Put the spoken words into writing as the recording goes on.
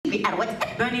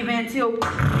Bernie Van Tiel.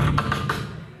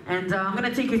 And I'm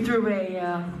gonna take you through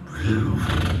a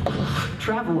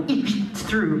travel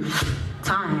through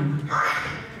time.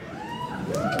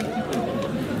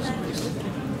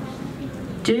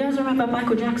 Do you guys remember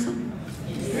Michael Jackson?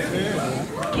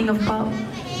 King of Pop?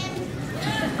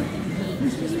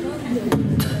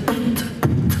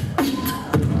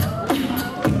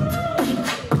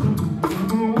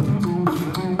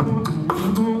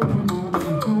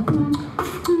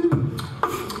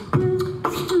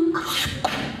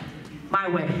 My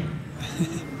way.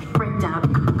 Break down,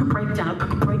 break down,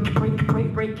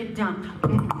 break it down.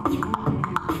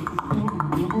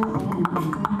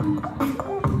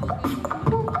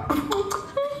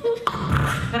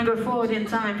 Gonna go forward in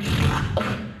time.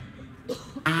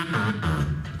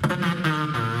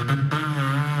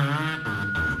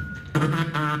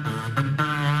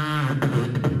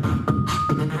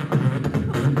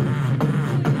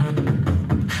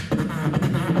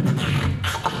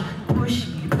 Push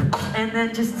me, and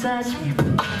then just touch me,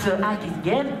 so I can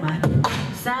get my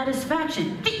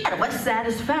satisfaction. What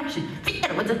satisfaction?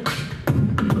 What's it?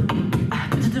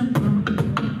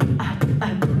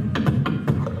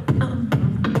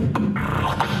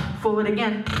 Forward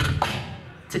again.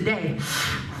 Today.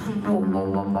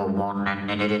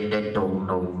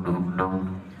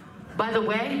 By the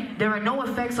way, there are no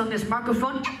effects on this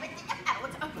microphone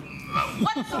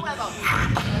whatsoever.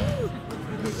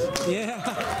 Yeah.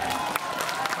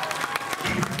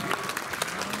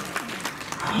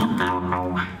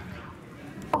 No.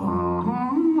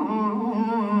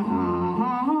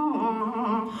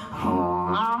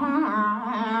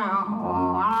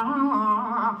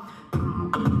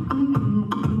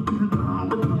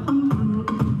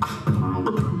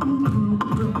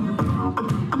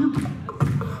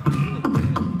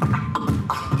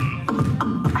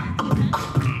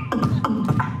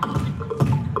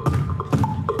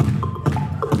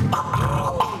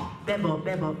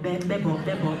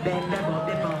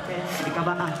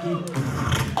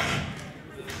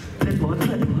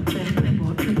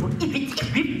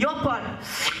 Your part.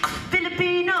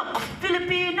 Filipino.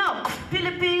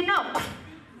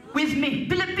 With me.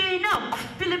 Filipino.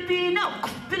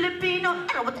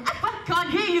 I can't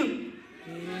hear you.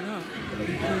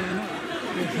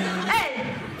 Hey.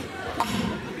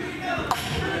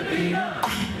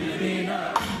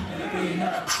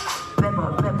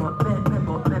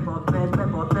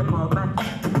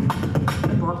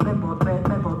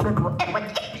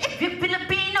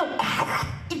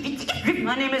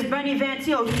 My name is Bernie Van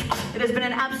Tiel. It has been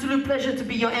an absolute pleasure to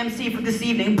be your MC for this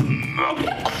evening.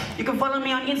 You can follow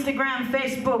me on Instagram,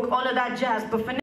 Facebook, all of that jazz. But for now,